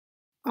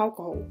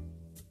Alcohol.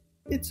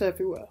 It's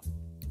everywhere,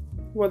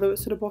 whether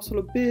it's in a bottle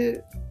of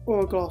beer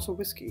or a glass of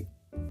whiskey.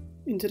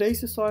 In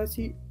today's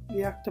society,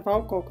 the act of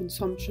alcohol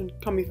consumption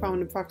can be found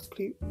in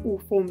practically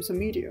all forms of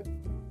media.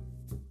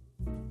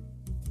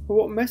 But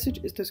what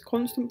message is this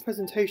constant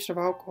presentation of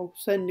alcohol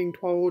sending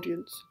to our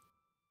audience?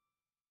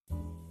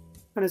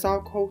 And is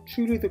alcohol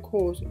truly the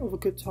cause of a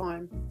good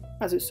time,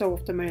 as it's so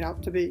often made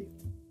out to be?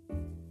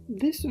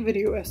 This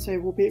video essay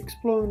will be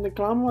exploring the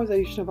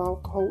glamorization of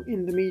alcohol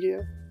in the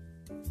media,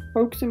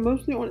 focusing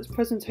mostly on its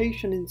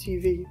presentation in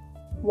TV,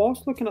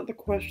 whilst looking at the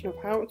question of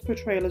how its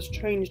portrayal has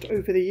changed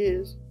over the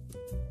years,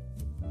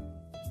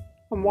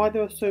 and why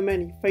there are so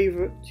many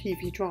favourite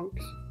TV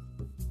drunks.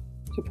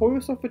 So pour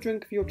yourself a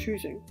drink of your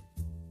choosing,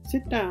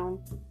 sit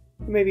down,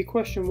 and maybe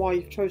question why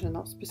you've chosen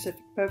that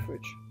specific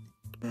beverage.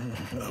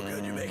 How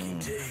good you're making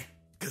tea?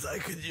 Because I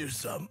could use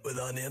some with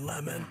honey and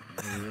lemon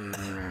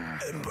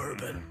and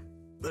bourbon,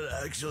 but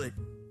actually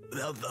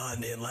without the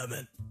honey and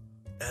lemon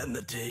and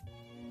the tea.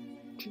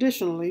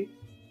 Traditionally,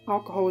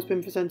 alcohol has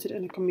been presented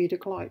in a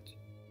comedic light,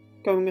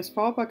 going as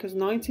far back as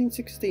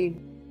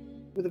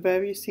 1916 with the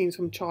various scenes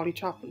from Charlie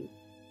Chaplin,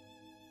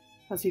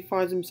 as he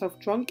finds himself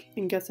drunk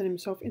and getting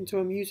himself into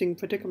amusing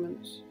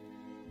predicaments.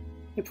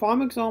 A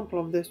prime example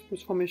of this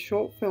was from his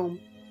short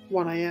film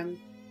 1 AM,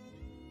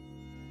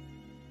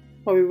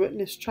 where we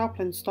witnessed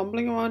Chaplin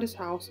stumbling around his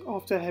house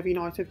after a heavy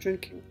night of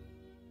drinking,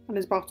 and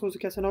his battle to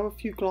get another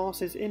few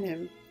glasses in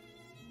him.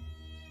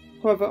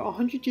 However,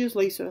 100 years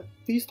later,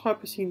 these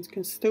type of scenes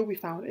can still be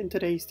found in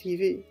today's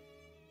TV.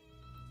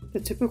 The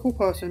typical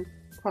person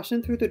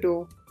crashing through the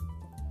door,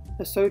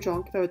 they're so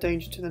drunk they're a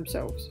danger to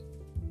themselves,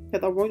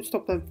 yet that won't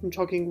stop them from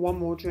chugging one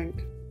more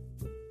drink.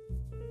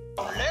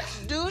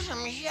 Let's do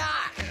some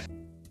shots!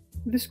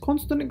 This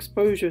constant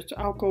exposure to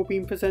alcohol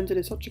being presented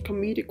in such a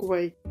comedic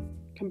way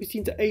can be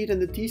seen to aid in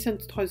the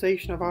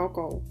desensitization of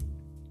alcohol,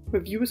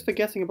 with viewers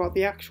forgetting about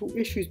the actual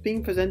issues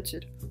being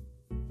presented,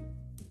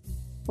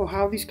 or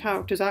how these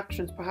characters'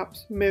 actions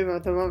perhaps mirror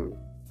their own.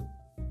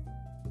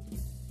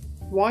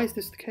 Why is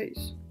this the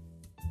case?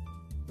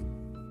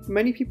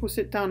 Many people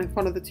sit down in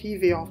front of the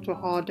TV after a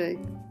hard day,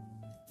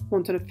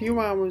 wanting a few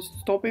hours to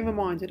stop being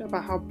reminded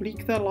about how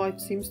bleak their life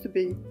seems to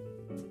be,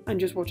 and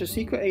just watch a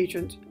secret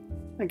agent,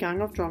 a gang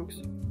of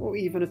drunks, or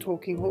even a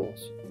talking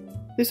horse.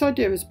 This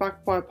idea is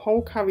backed by a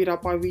poll carried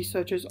out by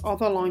researchers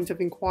Other Lines of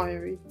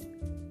Enquiry,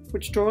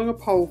 which during a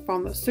poll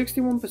found that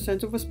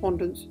 61% of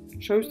respondents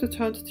chose to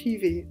turn to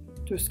TV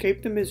to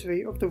escape the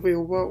misery of the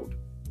real world,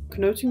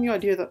 connoting the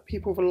idea that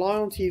people rely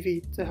on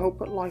TV to help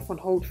put life on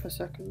hold for a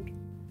second.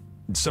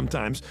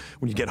 Sometimes,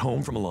 when you get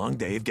home from a long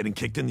day of getting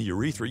kicked in the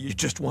urethra, you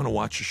just want to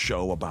watch a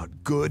show about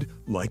good,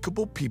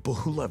 likable people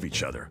who love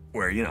each other,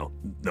 where, you know,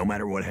 no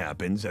matter what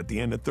happens, at the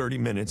end of 30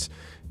 minutes,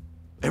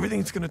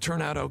 everything's going to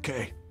turn out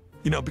okay.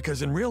 You know,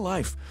 because in real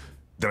life,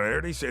 did I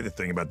already say the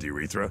thing about the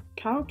urethra?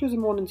 Characters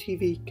in modern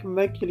TV can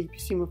regularly be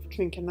seen with a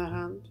drink in their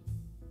hand,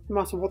 no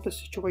matter what the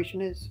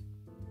situation is.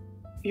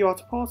 If you're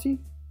at a party,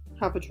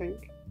 have a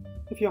drink.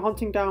 If you're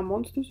hunting down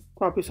monsters,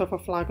 grab yourself a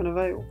flag and a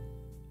veil.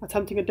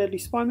 Attempting a deadly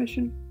spy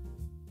mission,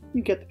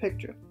 you get the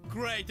picture.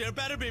 Great, there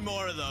better be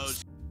more of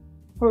those.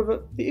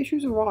 However, the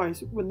issues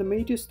arise when the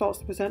media starts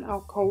to present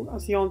alcohol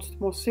as the answer to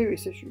more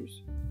serious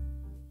issues.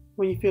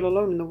 When you feel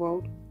alone in the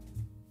world,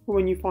 or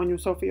when you find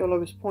yourself at your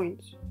lowest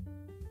points.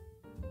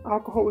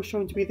 Alcohol is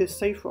shown to be this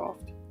safe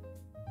raft,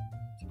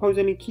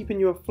 supposedly keeping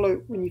you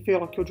afloat when you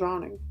feel like you're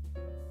drowning.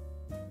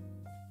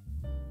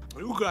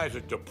 You guys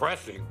are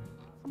depressing.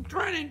 I'm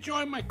trying to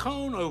enjoy my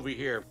cone over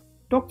here.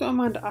 Dr.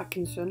 Amanda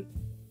Atkinson,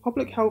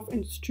 Public Health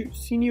Institute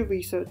senior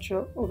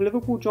researcher of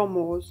Liverpool John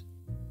Moores,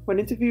 when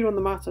interviewed on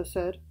the matter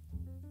said,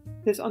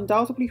 "This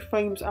undoubtedly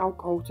frames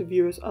alcohol to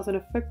viewers as an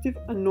effective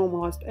and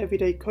normalised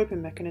everyday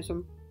coping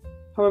mechanism.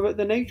 However,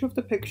 the nature of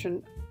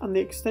depiction and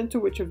the extent to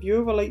which a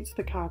viewer relates to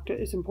the character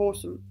is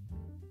important.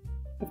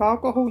 If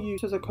alcohol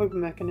use as a coping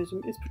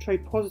mechanism is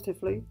portrayed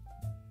positively,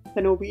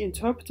 then it will be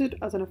interpreted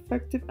as an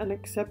effective and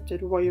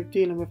accepted way of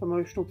dealing with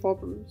emotional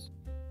problems.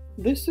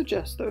 This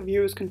suggests that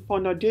viewers can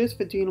find ideas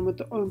for dealing with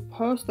their own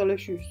personal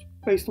issues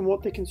based on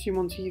what they consume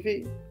on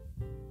TV.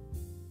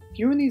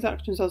 Viewing these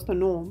actions as the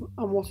norm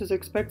and what is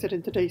expected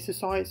in today's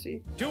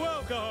society. To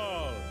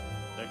alcohol,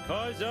 the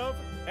cause of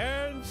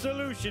and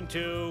solution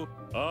to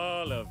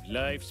all of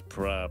life's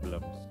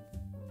problems."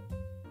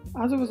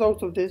 As a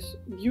result of this,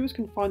 viewers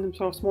can find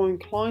themselves more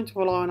inclined to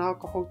rely on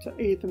alcohol to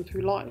aid them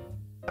through life.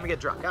 Let me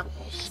get drunk, huh?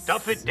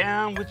 Stuff it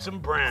down with some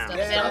brown.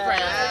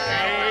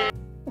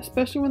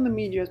 Especially when the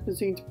media has been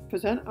seen to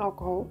present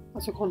alcohol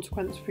as a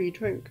consequence-free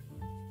drink,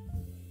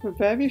 with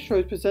various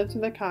shows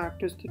presenting their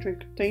characters to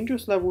drink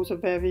dangerous levels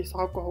of various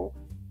alcohol,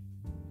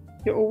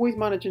 yet always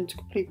managing to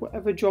complete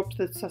whatever jobs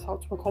they'd set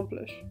out to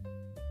accomplish.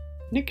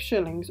 Nick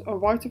Schilling, a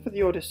writer for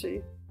the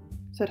Odyssey,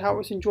 said how it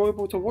was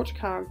enjoyable to watch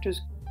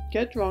characters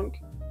get drunk,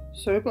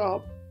 sober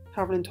up,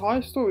 have an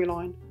entire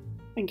storyline,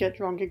 and get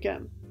drunk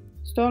again.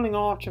 Sterling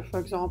Archer, for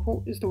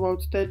example, is the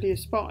world's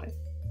deadliest spy,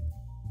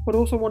 but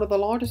also one of the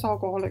largest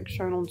alcoholics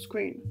shown on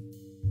screen.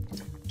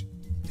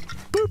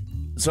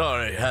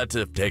 Sorry, had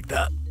to take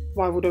that.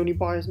 rivaled only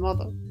by his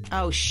mother.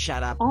 Oh,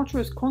 shut up. Archer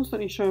is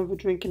constantly shown with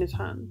a drink in his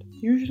hand,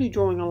 usually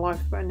during a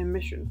life-threatening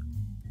mission,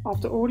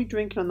 after already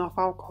drinking enough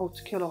alcohol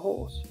to kill a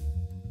horse.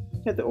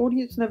 Yet the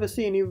audience never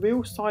see any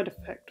real side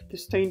effect of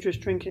this dangerous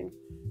drinking,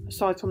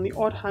 aside from the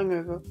odd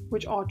hangover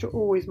which Archer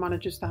always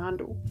manages to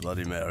handle.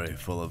 Bloody Mary,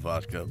 full of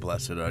vodka,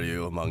 blessed are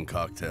you among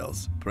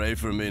cocktails. Pray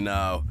for me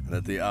now, and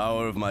at the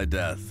hour of my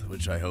death,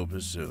 which I hope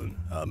is soon.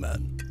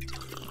 Amen.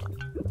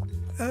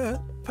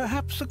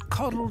 Perhaps a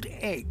coddled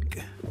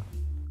egg.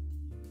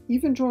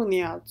 Even during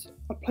the ads,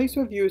 a place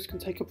where viewers can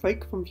take a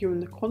break from viewing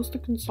the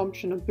constant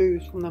consumption of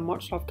booze from their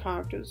much-loved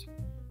characters,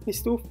 they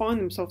still find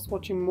themselves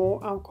watching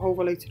more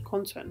alcohol-related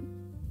content.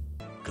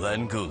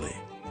 Glenn Gooley,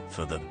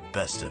 for the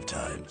best of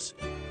times.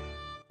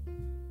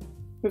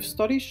 With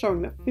studies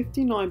showing that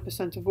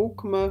 59% of all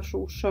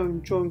commercials shown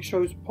during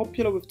shows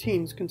popular with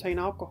teens contain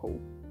alcohol,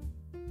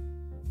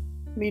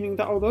 meaning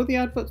that although the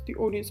adverts the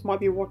audience might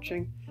be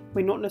watching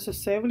may not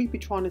necessarily be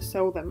trying to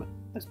sell them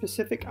a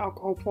specific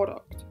alcohol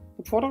product,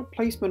 the product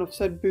placement of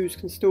said booze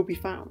can still be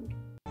found.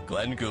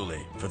 Glenn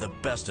Gooley, for the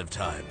best of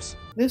times.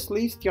 This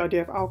leads to the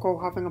idea of alcohol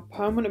having a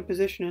permanent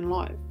position in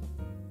life,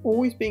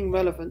 always being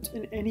relevant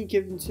in any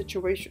given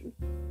situation,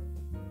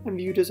 and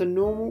viewed as a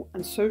normal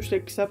and socially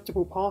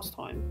acceptable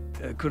pastime.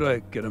 Could I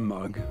get a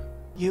mug?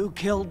 You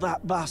killed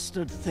that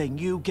bastard thing,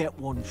 you get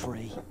one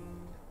free.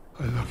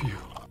 I love you.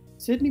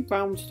 Sidney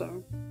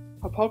Brownstone,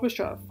 a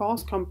publisher at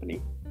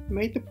FastCompany,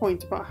 made the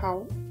point about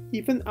how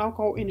even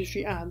alcohol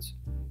industry ads,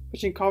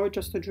 which encourage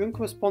us to drink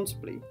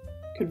responsibly,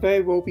 could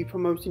very well be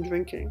promoting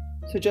drinking,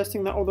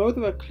 suggesting that although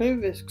there are clear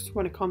risks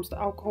when it comes to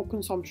alcohol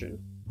consumption,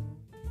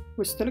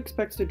 we're still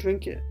expected to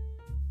drink it,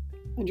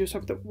 and just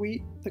hope that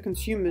we, the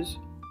consumers,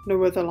 know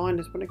where the line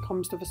is when it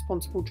comes to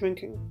responsible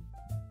drinking.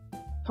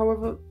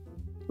 However,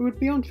 it would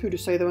be untrue to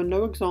say there are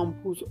no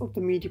examples of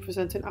the media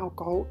presenting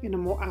alcohol in a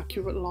more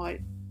accurate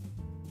light,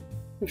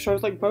 with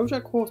shows like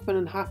BoJack Horseman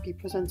and Happy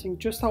presenting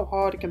just how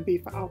hard it can be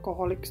for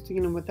alcoholics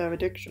dealing with their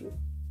addiction.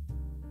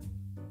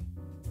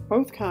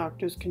 Both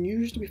characters can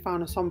usually be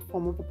found in some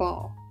form of a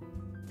bar,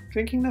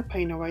 drinking their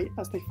pain away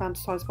as they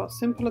fantasize about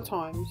simpler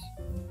times,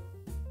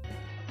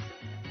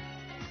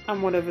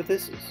 and whatever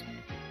this is.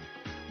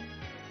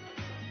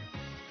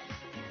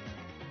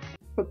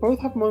 But both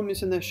have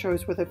moments in their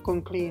shows where they've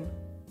gone clean,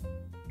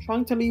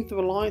 trying to leave the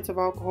reliance of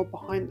alcohol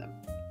behind them,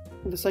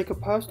 for the sake of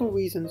personal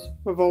reasons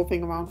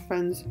revolving around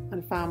friends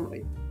and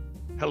family.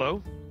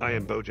 Hello, I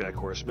am BoJack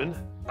Horseman.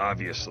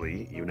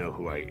 Obviously, you know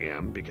who I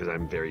am because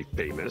I'm very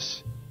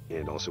famous,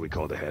 and also we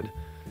called ahead.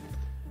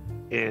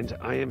 And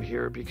I am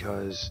here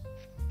because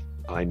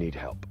I need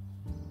help.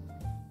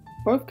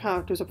 Both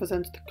characters are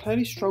presented to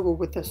clearly struggle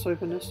with their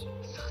soberness,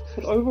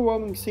 with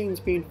overwhelming scenes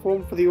being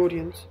formed for the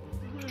audience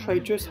to portray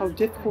just how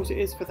difficult it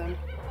is for them,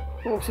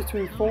 but also to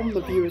inform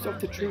the viewers of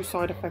the true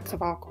side effects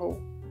of alcohol.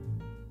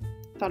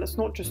 That it's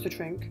not just a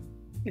drink,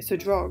 it's a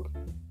drug,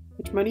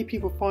 which many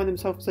people find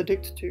themselves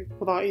addicted to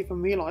without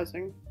even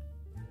realising.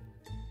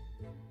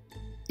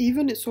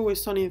 Even It's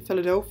Always Sunny in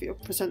Philadelphia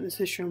present this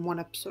issue in one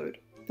episode.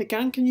 The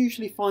gang can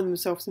usually find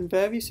themselves in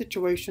various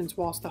situations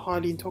whilst they're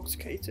highly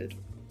intoxicated.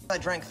 I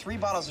drank 3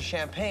 bottles of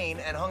champagne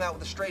and hung out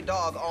with a stray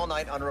dog all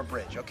night under a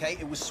bridge, okay?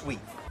 It was sweet.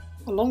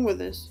 Along with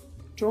this,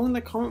 during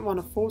their current run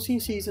of 14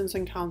 seasons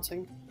and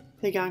counting,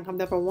 the gang have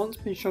never once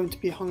been shown to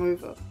be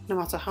hungover, no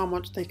matter how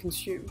much they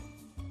consume.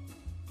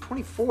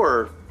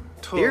 24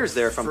 beers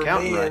there if I'm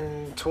counting right.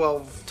 And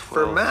 12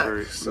 for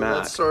Mac. So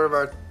that's sort of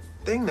our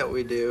thing that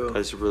we do. You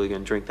guys are really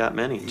going to drink that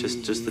many?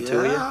 Just the two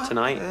of you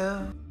tonight?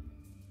 Yeah.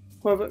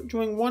 However,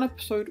 during one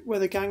episode where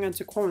the gang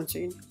enter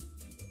quarantine,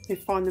 they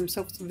find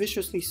themselves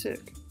viciously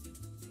sick,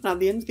 and at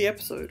the end of the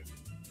episode,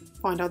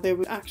 find out they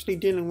were actually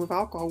dealing with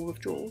alcohol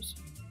withdrawals.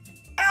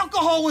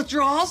 Alcohol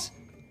withdrawals?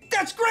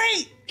 That's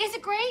great! Is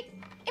it great?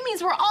 It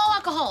means we're all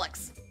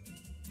alcoholics.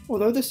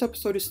 Although this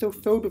episode is still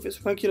filled with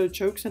its regular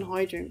jokes and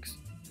hijinks,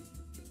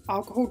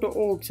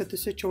 Alcohol.org said the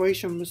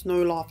situation was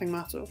no laughing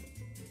matter,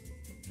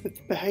 with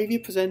the behaviour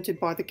presented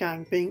by the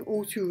gang being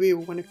all too real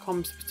when it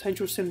comes to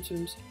potential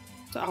symptoms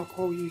to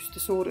alcohol use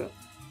disorder,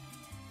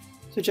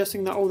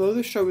 suggesting that although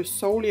the show is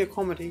solely a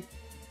comedy,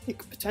 it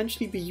could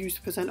potentially be used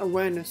to present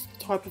awareness to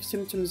the type of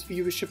symptoms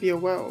viewers should be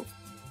aware of,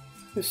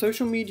 with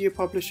social media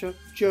publisher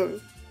Joe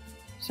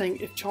saying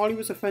if Charlie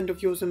was a friend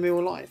of yours in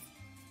real life,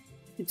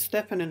 he'd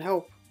step in and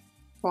help,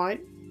 right?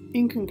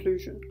 In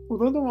conclusion,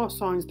 although there are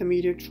signs the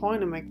media are trying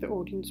to make the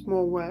audience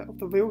more aware of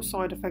the real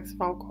side effects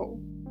of alcohol,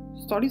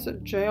 studies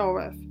at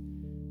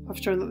JRF have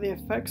shown that the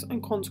effects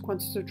and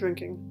consequences of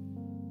drinking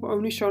were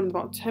only shown in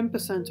about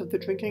 10% of the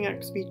drinking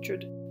acts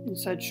featured in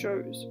said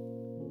shows,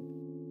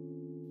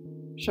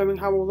 showing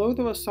how although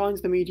there are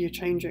signs the media are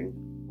changing,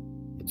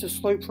 it's a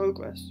slow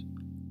progress,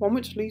 one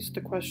which leads to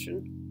the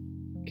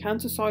question, can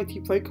society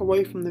break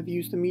away from the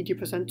views the media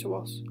present to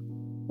us,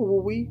 or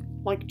will we,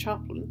 like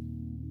Chaplin,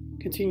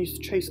 continue to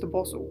chase the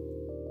bottle?